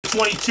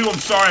22. I'm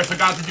sorry, I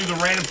forgot to do the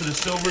random for the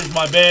silvers.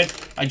 My bad.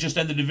 I just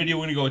ended the video.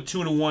 We're going to go with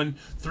 2 and a 1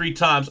 3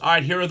 times. All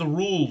right, here are the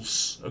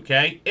rules,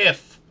 okay?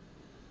 If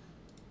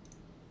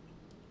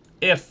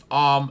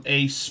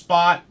a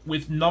spot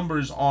with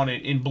numbers on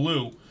it in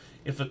blue,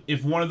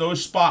 if one of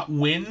those spot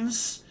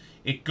wins,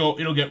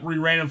 it'll get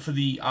re-random for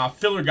the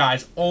filler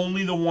guys.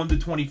 Only the 1 to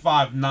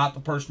 25, not the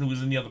person who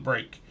was in the other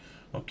break.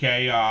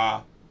 Okay,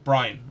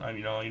 Brian, I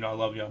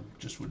love you. I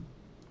just would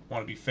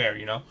want to be fair,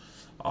 you know.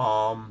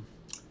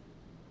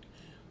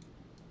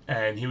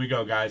 And here we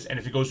go, guys. And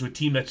if it goes to a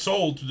team that's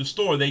sold to the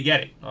store, they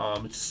get it.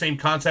 It's the same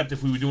concept.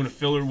 If we were doing a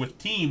filler with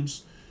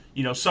teams,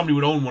 you know, somebody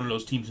would own one of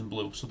those teams in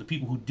blue. So the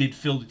people who did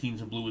fill the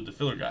teams in blue with the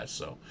filler guys.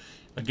 So,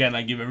 again,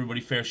 I give everybody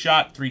fair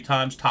shot. 3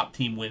 times, top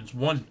team wins.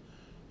 1,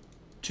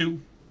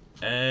 2,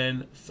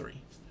 and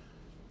 3.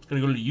 It's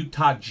going to go to the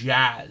Utah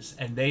Jazz,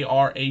 and they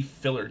are a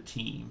filler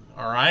team.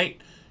 All right?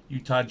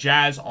 Utah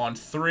Jazz on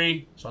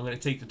 3. So I'm going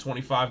to take the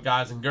 25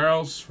 guys and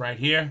girls right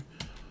here.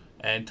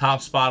 And top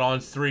spot on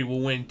 3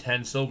 will win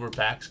 10 silver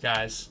packs,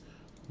 guys.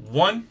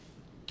 1,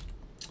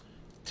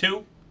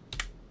 2,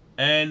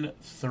 and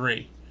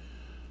 3.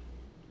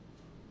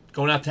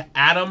 Going out to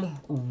Adam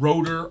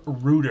Rooter.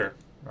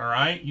 All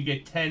right, you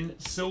get 10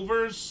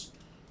 silvers.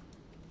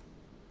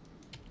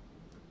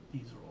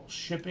 These are all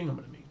shipping. I'm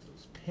going to make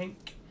those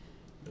pink.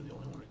 You're the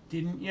only one that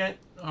didn't yet.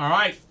 All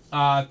right.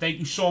 Thank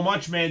you so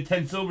much, man.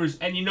 10 silvers.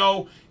 And you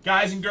know,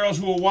 guys and girls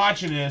who are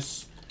watching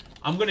this,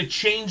 I'm going to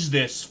change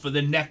this for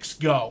the next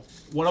go.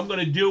 What I'm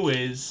going to do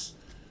is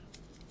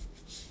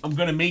I'm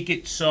going to make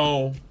it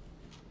so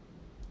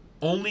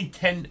only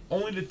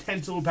the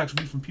 10 silver packs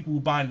will be from people who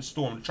buy in the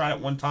store. I'm going to try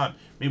it one time.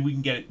 Maybe we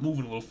can get it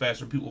moving a little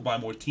faster. People will buy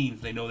more teams.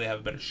 They know they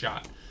have a better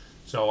shot.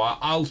 So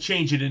I'll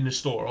change it in the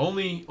store.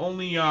 Only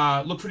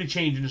look for the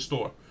change in the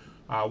store.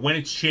 When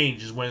it's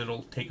changed is when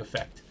it'll take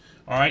effect.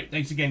 All right.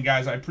 Thanks again,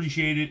 guys. I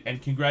appreciate it. And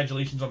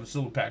congratulations on the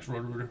silver packs,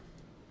 Roto Rooter.